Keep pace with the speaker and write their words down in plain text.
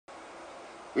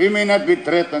We may not be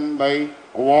threatened by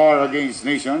a war against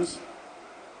nations,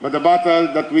 but the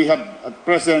battle that we have at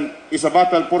present is a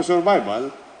battle for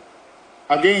survival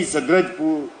against a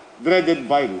dreaded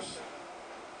virus.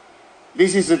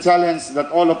 This is a challenge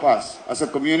that all of us, as a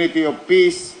community of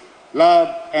peace,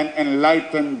 love, and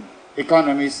enlightened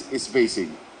economies, is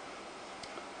facing.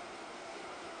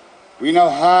 We now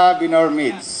have in our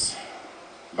midst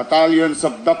battalions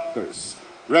of doctors,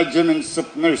 regiments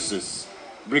of nurses,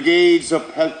 brigades of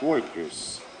health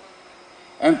workers,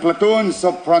 and platoons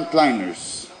of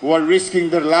frontliners who are risking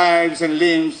their lives and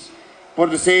limbs for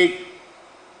the sake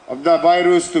of the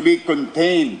virus to be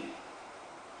contained,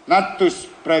 not to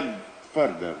spread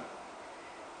further.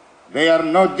 They are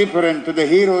no different to the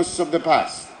heroes of the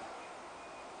past.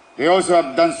 They also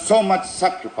have done so much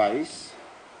sacrifice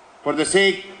for the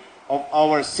sake of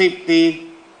our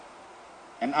safety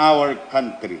and our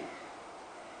country.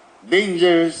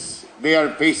 Dangers they are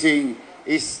facing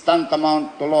is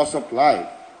tantamount to loss of life,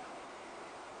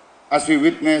 as we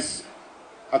witness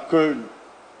occurred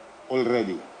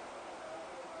already.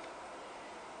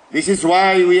 This is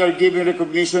why we are giving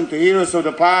recognition to heroes of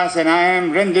the past, and I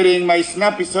am rendering my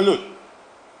snappy salute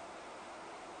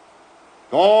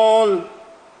to all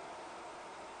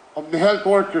of the health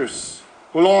workers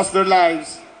who lost their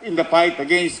lives in the fight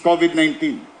against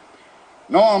COVID-19.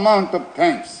 No amount of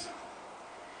thanks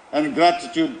and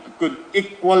gratitude could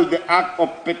equal the act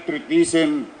of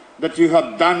patriotism that you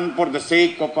have done for the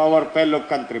sake of our fellow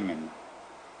countrymen.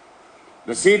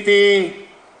 The city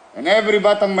and every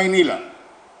Batang Manila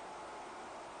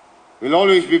will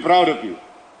always be proud of you.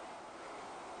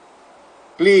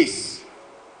 Please,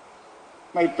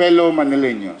 my fellow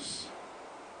Manileños,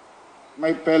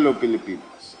 my fellow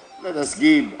Filipinos, let us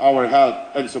give our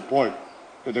help and support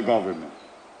to the government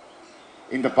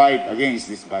in the fight against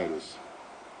this virus.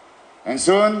 And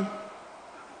soon,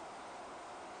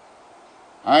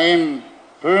 I am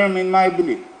firm in my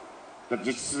belief that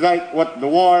just like what the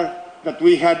war that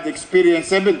we had experienced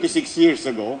 76 years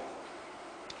ago,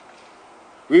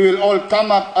 we will all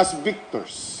come up as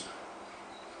victors.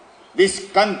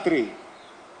 This country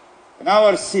and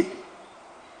our city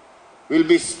will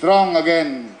be strong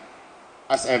again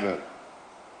as ever.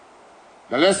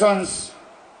 The lessons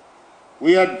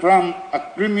we had from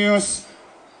acrimonious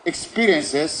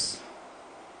experiences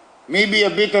may be a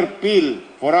bitter pill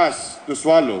for us to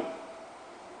swallow.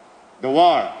 The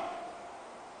war,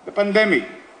 the pandemic,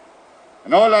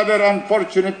 and all other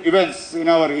unfortunate events in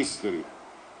our history.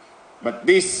 But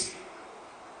these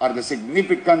are the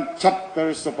significant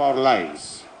chapters of our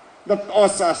lives that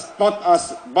taught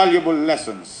us valuable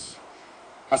lessons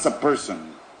as a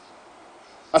person,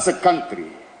 as a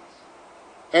country,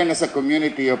 and as a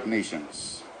community of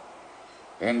nations.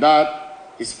 And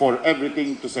that is for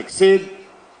everything to succeed,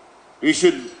 we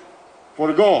should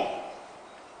forgo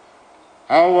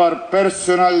our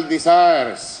personal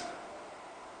desires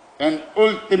and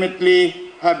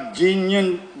ultimately have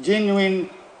genuine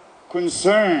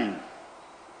concern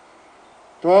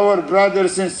to our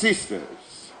brothers and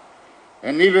sisters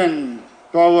and even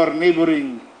to our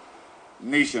neighboring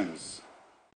nations.